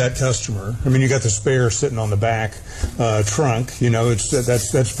 You know that customer. I mean, you got the spare sitting on the back trunk.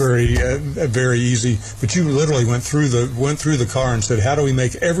 That's very easy. But you literally went through the car and said, how do we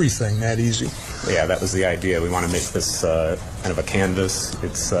make everything that easy? Yeah, that was the idea. We want to make this kind of a canvas.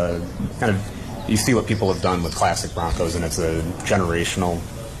 It's kind of, you see what people have done with classic Broncos, and it's a generational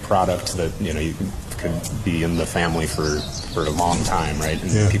product that you could be in the family for a long time, right?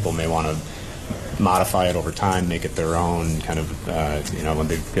 And people may want to modify it over time, make it their own, kind of, when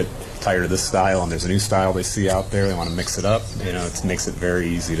they get tired of this style and there's a new style they see out there, they want to mix it up. It makes it very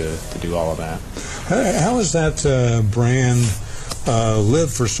easy to do all of that. How has that brand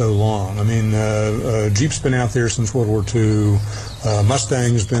lived for so long? I mean, Jeep's been out there since World War II.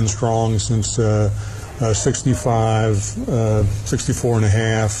 Mustang's been strong since 65, 64 and a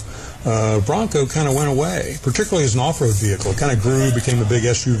half. Bronco kind of went away, particularly as an off-road vehicle. It kind of grew, became a big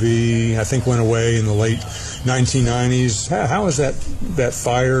SUV, I think went away in the late 1990s. How has that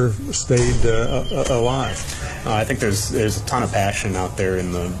fire stayed alive? I think there's a ton of passion out there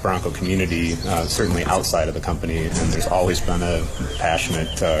in the Bronco community, certainly outside of the company, and there's always been a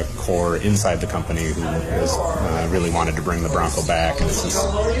passionate core inside the company who has really wanted to bring the Bronco back, and it's just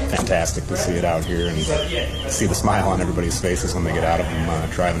fantastic to see it out here and see the smile on everybody's faces when they get out of them,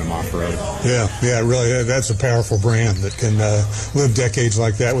 driving them off-road. Yeah, really, that's a powerful brand that can live decades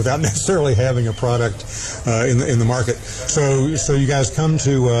like that without necessarily having a product in the market. So you guys come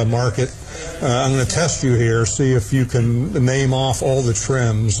to market. I'm going to test you here, see if you can name off all the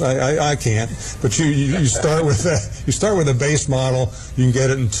trims. I can't, but you start with a base model. You can get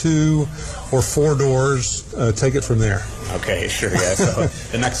it in 2 or 4 doors. Take it from there. Okay, sure. Yeah. So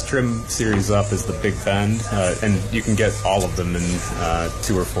the next trim series up is the Big Bend, and you can get all of them in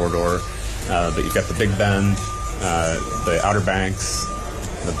 2 or 4 door. But you've got the Big Bend, the Outer Banks,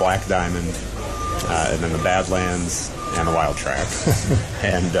 the Black Diamond, and then the Badlands, and the Wild Track.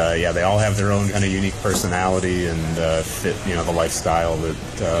 And they all have their own kind of unique personality and fit, the lifestyle that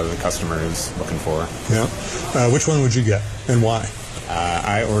the customer is looking for. Yeah. Which one would you get and why?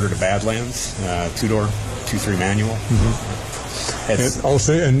 I ordered a Badlands, 2-door, 2.3 manual. Mm-hmm.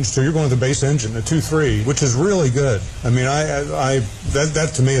 So you're going with the base engine, the 2.3, which is really good. I mean,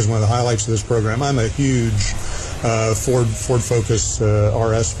 that to me is one of the highlights of this program. I'm a huge Ford Focus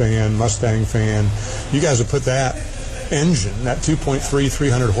RS fan, Mustang fan. You guys have put that engine, that 2.3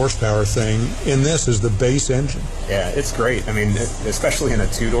 300 horsepower thing, in this is the base engine. Yeah, it's great. I mean, especially in a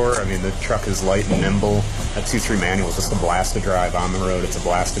 2-door. I mean, the truck is light and nimble. That 2.3 manual is just a blast to drive on the road. It's a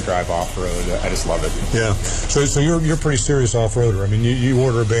blast to drive off-road. I just love it. Yeah. So you're a pretty serious off-roader. I mean, you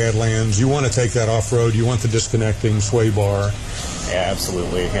order a Badlands. You want to take that off-road. You want the disconnecting sway bar. Yeah,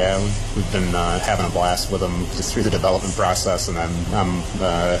 absolutely. Yeah, we've been having a blast with them just through the development process, and I'm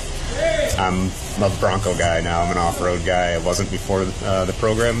a Bronco guy now. I'm an off-road guy. I wasn't before the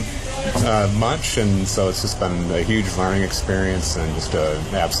program much, and so it's just been a huge learning experience and just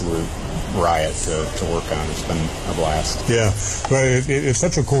an absolute riot to work on. It's been a blast. Yeah, but it's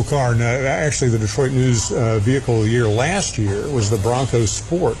such a cool car. And actually, the Detroit News Vehicle of the Year last year was the Bronco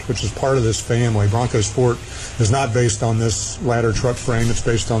Sport, which is part of this family. Bronco Sport is not based on this ladder truck frame. It's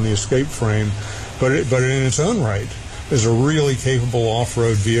based on the Escape frame, but in its own right is a really capable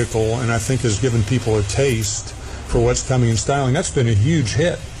off-road vehicle, and I think has given people a taste for what's coming in styling. That's been a huge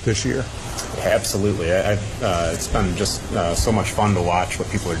hit this year. Absolutely. It's been just so much fun to watch what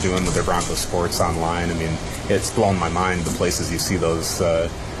people are doing with their Bronco Sports online. I mean, it's blown my mind the places you see those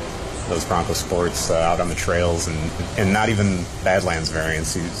Bronco Sports out on the trails, and not even Badlands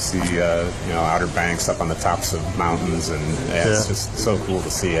variants. You see, Outer Banks up on the tops of mountains, and it's just so cool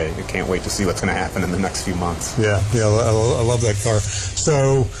to see. I can't wait to see what's going to happen in the next few months. Yeah, I love that car.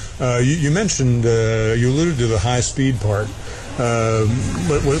 So you mentioned, you alluded to the high speed part.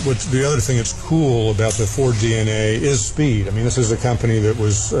 What's the other thing that's cool about the Ford DNA is speed. I mean, this is a company that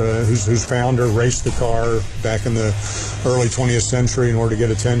was whose founder raced the car back in the early 20th century in order to get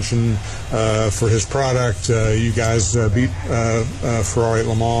attention for his product. You guys beat Ferrari at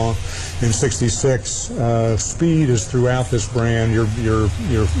Le Mans in '66. Speed is throughout this brand. Your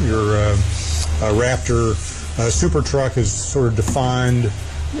Raptor super truck is sort of defined,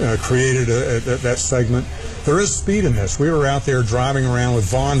 created that segment. There is speed in this. We were out there driving around with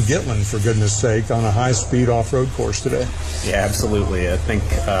Vaughn Gitlin, for goodness sake, on a high-speed off-road course today. Yeah, absolutely. I think,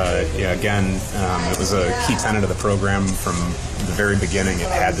 it was a key tenet of the program from the very beginning. It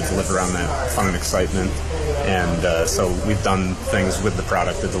had to deliver on that fun and excitement. And so we've done things with the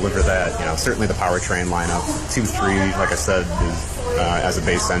product to deliver that. Certainly the powertrain lineup, 2.3, like I said, is, as a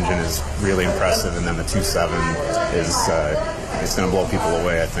base engine is really impressive. And then the 2.7 is... it's going to blow people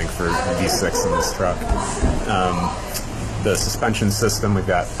away, I think, for V6 in this truck. The suspension system, we've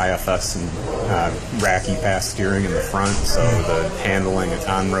got IFS and rack E-Pass steering in the front, so the handling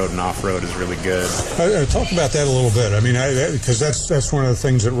on-road and off-road is really good. Talk about that a little bit. I mean, because that's one of the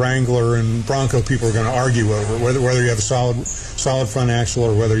things that Wrangler and Bronco people are going to argue over, whether you have a solid front axle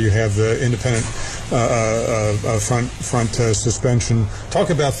or whether you have the independent front suspension. Talk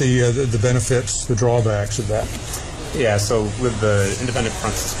about the benefits, the drawbacks of that. Yeah, so with the independent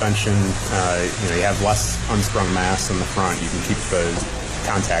front suspension, you have less unsprung mass in the front. You can keep the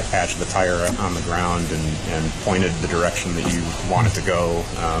contact patch of the tire on the ground and pointed the direction that you want it to go.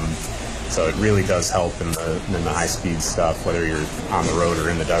 So it really does help in the high-speed stuff, whether you're on the road or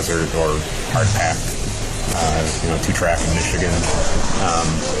in the desert or hard-packed, 2-track in Michigan.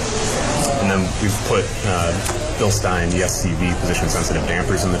 And then we've put Bilstein ESCV position-sensitive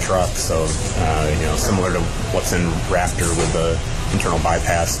dampers in the truck, so similar to what's in Raptor with the internal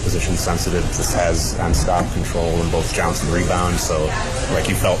bypass position-sensitive. This has on-stop control in both jounce and rebound, so like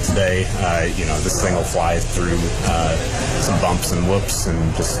you felt today, this thing will fly through some bumps and whoops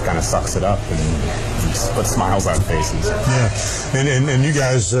and just kind of sucks it up and just puts smiles on faces. Yeah, and you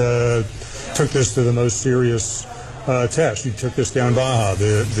guys took this to the most serious test. You took this down Baja.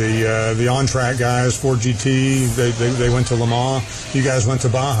 The on-track guys, Ford GT, they went to Le Mans. You guys went to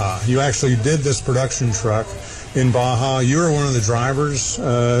Baja. You actually did this production truck in Baja. You were one of the drivers.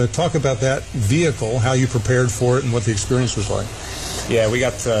 Talk about that vehicle, how you prepared for it, and what the experience was like. Yeah, we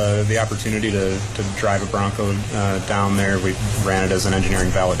got the opportunity to drive a Bronco down there. We ran it as an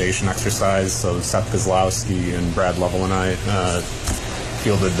engineering validation exercise. So Seth Kozlowski and Brad Lovell and I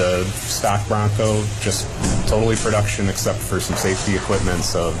fielded the stock Bronco, just totally production except for some safety equipment,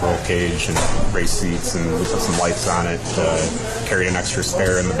 so roll cage and race seats, and we put some lights on it, carried an extra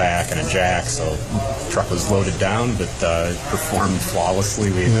spare in the back and a jack, so the truck was loaded down, but performed flawlessly.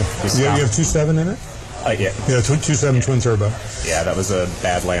 You have 2.7 in it? Yeah. Yeah, 2.7 twin turbo. Yeah, that was a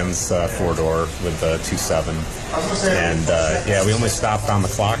Badlands 4-door with a 2.7. And we only stopped on the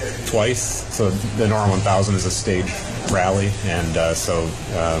clock twice. So the Nora 1000 is a staged rally, and so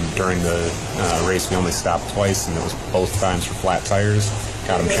during the race we only stopped twice, and it was both times for flat tires.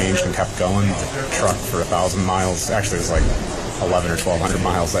 Got them changed and kept going. The truck for 1,000 miles, actually it was like 11 or 1,200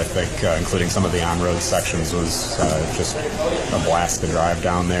 miles, I think, including some of the on-road sections, was just a blast to drive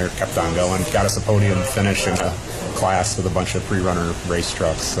down there. Kept on going. Got us a podium finish in a class with a bunch of pre-runner race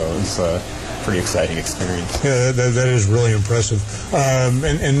trucks, so it was a pretty exciting experience. Yeah, that is really impressive. And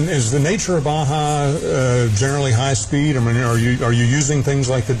is the nature of Baja generally high speed? I mean, are you using things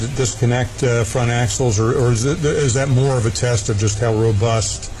like the disconnect front axles, or is that more of a test of just how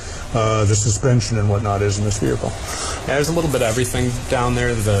robust the suspension and whatnot is in this vehicle? Yeah, there's a little bit of everything down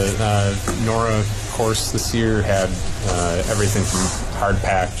there. The Nora course this year had everything from hard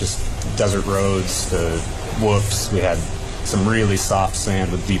pack, just desert roads, to whoops. We had some really soft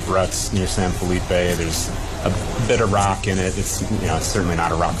sand with deep ruts near San Felipe. There's a bit of rock in it. It's it's certainly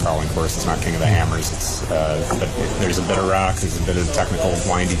not a rock crawling course. It's not King of the Hammers. It's but there's a bit of rock. There's a bit of technical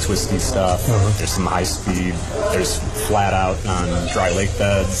windy, twisty stuff. There's some high speed. There's flat out on dry lake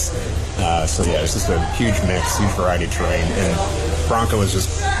beds. So yeah, it's just a huge mix, huge variety of terrain. And Bronco is just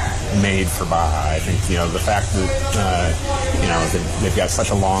made for Baja. I think the fact that they've got such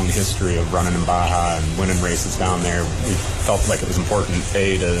a long history of running in Baja and winning races down there, we felt like it was important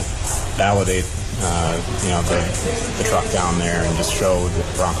to validate the truck down there and just show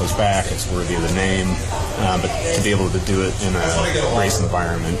that Bronco's back, it's worthy of the name, but to be able to do it in a race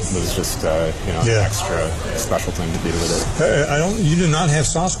environment was just extra special thing to do with it. You do not have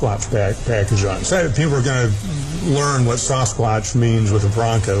Sasquatch package on. So people are going to learn what Sasquatch means with a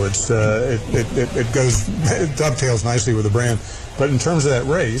Bronco. It dovetails nicely with the brand. But in terms of that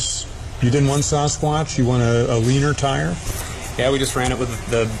race, you didn't want Sasquatch, you want a leaner tire? Yeah, we just ran it with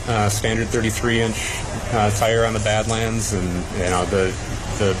the standard 33-inch tire on the Badlands, and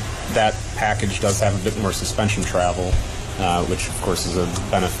that package does have a bit more suspension travel, which of course is a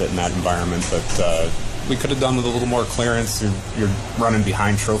benefit in that environment. But we could have done with a little more clearance. You're running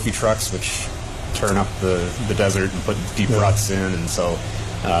behind trophy trucks, which turn up the desert and put deep ruts in, and so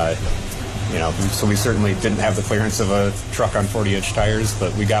so we certainly didn't have the clearance of a truck on 40-inch tires,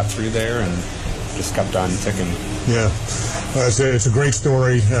 but we got through there and just kept on ticking. Yeah, it's a great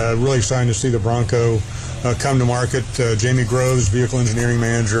story. Really exciting to see the Bronco come to market. Jamie Groves, Vehicle Engineering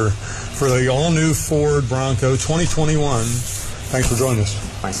Manager for the all-new Ford Bronco 2021. Thanks for joining us.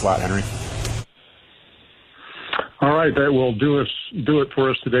 Thanks a lot, Henry. All right, that will do it for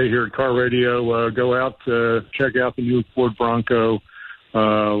us today here at Car Radio. Go out, check out the new Ford Bronco.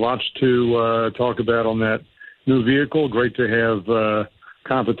 Lots to talk about on that new vehicle. Great to have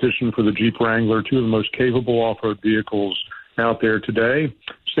competition for the Jeep Wrangler, two of the most capable off-road vehicles out there today.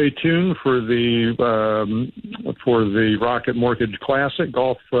 Stay tuned for the Rocket Mortgage Classic,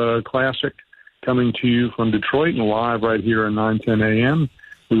 Golf Classic, coming to you from Detroit and live right here at 9:10 a.m.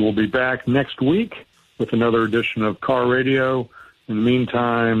 We will be back next week with another edition of Car Radio. In the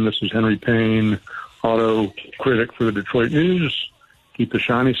meantime, this is Henry Payne, auto critic for the Detroit News. Keep the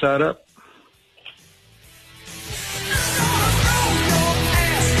shiny side up.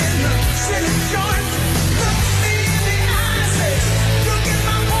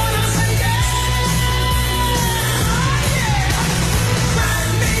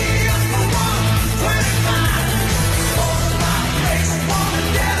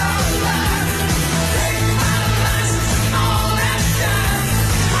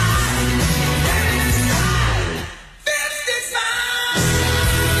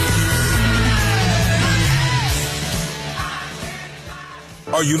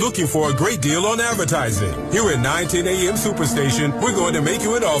 Are you looking for a great deal on advertising? Here at 910 AM Superstation, we're going to make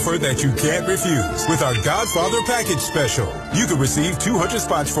you an offer that you can't refuse with our Godfather Package Special. You can receive 200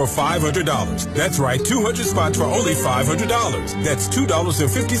 spots for $500. That's right, 200 spots for only $500. That's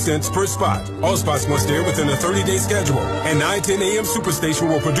 $2.50 per spot. All spots must air within a 30-day schedule. And 910 AM Superstation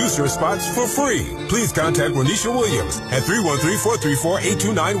will produce your spots for free. Please contact Renisha Williams at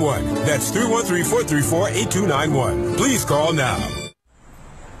 313-434-8291. That's 313-434-8291. Please call now.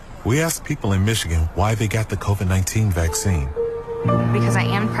 We asked people in Michigan why they got the COVID-19 vaccine. Because I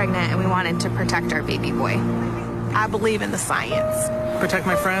am pregnant and we wanted to protect our baby boy. I believe in the science. Protect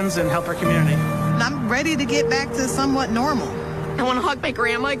my friends and help our community. I'm ready to get back to somewhat normal. I want to hug my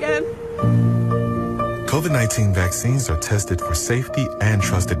grandma again. COVID-19 vaccines are tested for safety and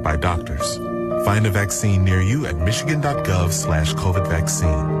trusted by doctors. Find a vaccine near you at michigan.gov/COVID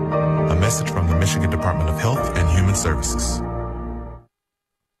vaccine. A message from the Michigan Department of Health and Human Services.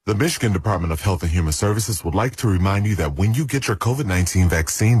 The Michigan Department of Health and Human Services would like to remind you that when you get your COVID-19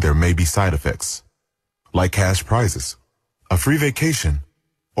 vaccine, there may be side effects, like cash prizes, a free vacation,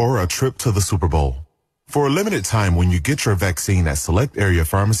 or a trip to the Super Bowl. For a limited time, when you get your vaccine at select area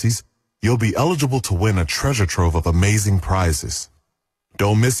pharmacies, you'll be eligible to win a treasure trove of amazing prizes.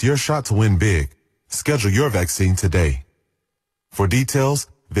 Don't miss your shot to win big. Schedule your vaccine today. For details,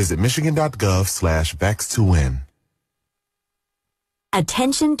 visit michigan.gov/vax2win.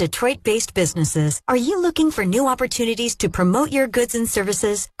 Attention Detroit-based businesses. Are you looking for new opportunities to promote your goods and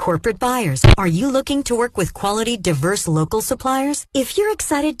services? Corporate buyers. Are you looking to work with quality, diverse local suppliers? If you're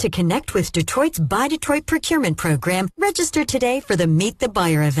excited to connect with Detroit's Buy Detroit procurement program, register today for the Meet the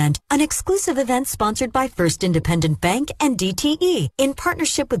Buyer event, an exclusive event sponsored by First Independent Bank and DTE in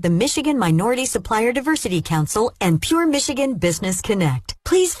partnership with the Michigan Minority Supplier Diversity Council and Pure Michigan Business Connect.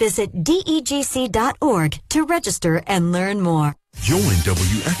 Please visit degc.org to register and learn more. Join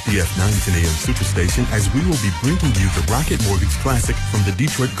WFDF 910 AM Superstation as we will be bringing you the Rocket Mortgage Classic from the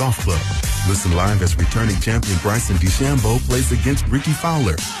Detroit Golf Club. Listen live as returning champion Bryson DeChambeau plays against Ricky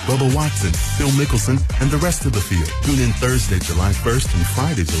Fowler, Bubba Watson, Phil Mickelson, and the rest of the field. Tune in Thursday, July 1st and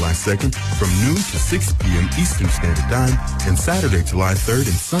Friday, July 2nd from noon to 6 p.m. Eastern Standard Time, and Saturday, July 3rd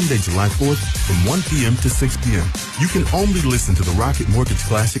and Sunday, July 4th from 1 p.m. to 6 p.m. You can only listen to the Rocket Mortgage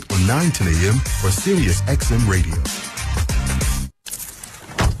Classic on 910 AM or Sirius XM Radio.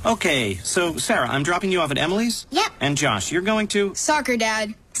 Okay, so Sarah, I'm dropping you off at Emily's? Yep. And Josh, you're going to? Soccer,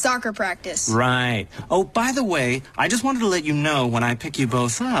 Dad. Soccer practice. Right. Oh, by the way, I just wanted to let you know when I pick you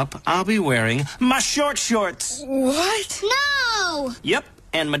both up, I'll be wearing my short shorts. What? No! Yep,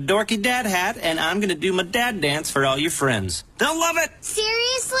 and my dorky dad hat, and I'm going to do my dad dance for all your friends. They'll love it!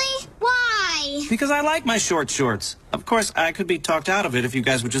 Seriously? Why? Because I like my short shorts. Of course, I could be talked out of it if you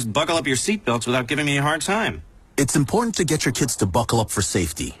guys would just buckle up your seatbelts without giving me a hard time. It's important to get your kids to buckle up for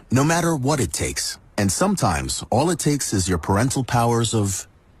safety, no matter what it takes. And sometimes, all it takes is your parental powers of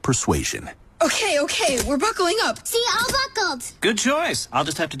persuasion. Okay, we're buckling up. See, all buckled. Good choice. I'll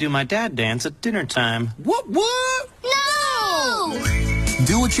just have to do my dad dance at dinner time. What? No!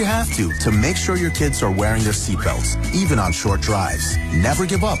 Do what you have to make sure your kids are wearing their seatbelts, even on short drives. Never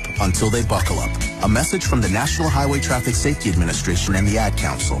give up until they buckle up. A message from the National Highway Traffic Safety Administration and the Ad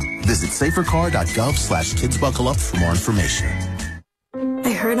Council. Visit safercar.gov/kidsbuckleup for more information.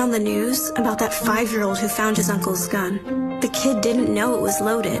 I heard on the news about that 5-year-old who found his uncle's gun. The kid didn't know it was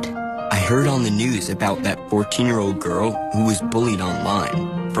loaded. I heard on the news about that 14-year-old girl who was bullied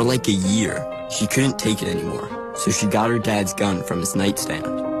online. For like a year, she couldn't take it anymore, so she got her dad's gun from his nightstand.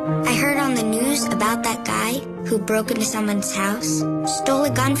 I heard on the news about that guy who broke into someone's house, stole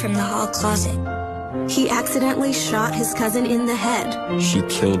a gun from the hall closet. He accidentally shot his cousin in the head. She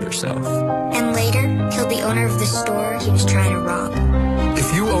killed herself. And later, killed the owner of the store he was trying to rob.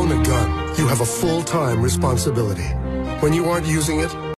 If you own a gun, you have a full-time responsibility. When you aren't using it,